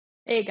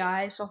Hey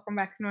guys, welcome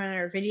back to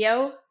another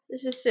video.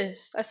 This is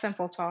just a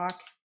simple talk.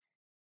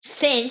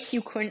 Since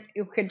you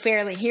could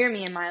barely hear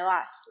me in my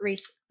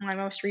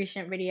most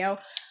recent video,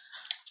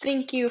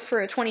 thank you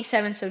for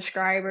 27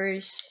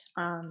 subscribers.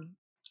 I'm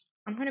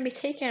gonna be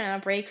taking a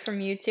break from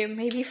YouTube,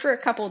 maybe for a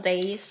couple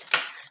days.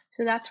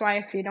 So that's why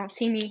if you don't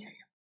see me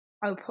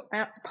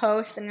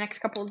post in the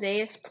next couple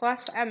days.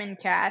 Plus, I'm in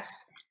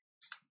cast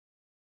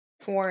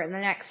for the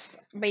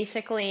next,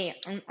 basically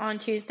on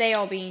Tuesday.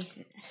 I'll be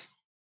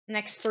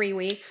next 3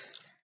 weeks.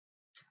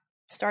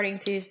 Starting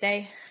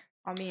Tuesday,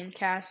 I'll be in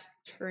cast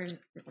for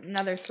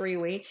another 3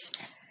 weeks.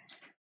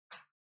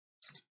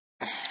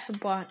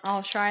 But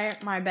I'll try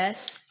my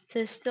best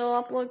to still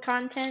upload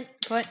content,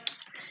 but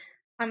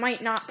I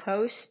might not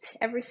post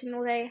every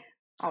single day.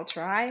 I'll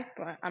try,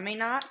 but I may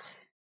not.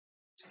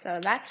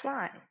 So that's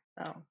fine.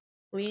 So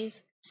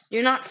please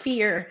do not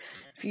fear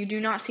if you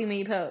do not see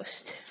me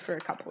post for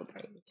a couple of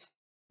days.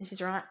 This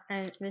is Ron,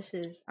 and this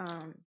is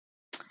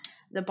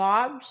the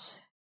Bobs,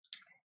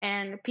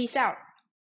 and peace out.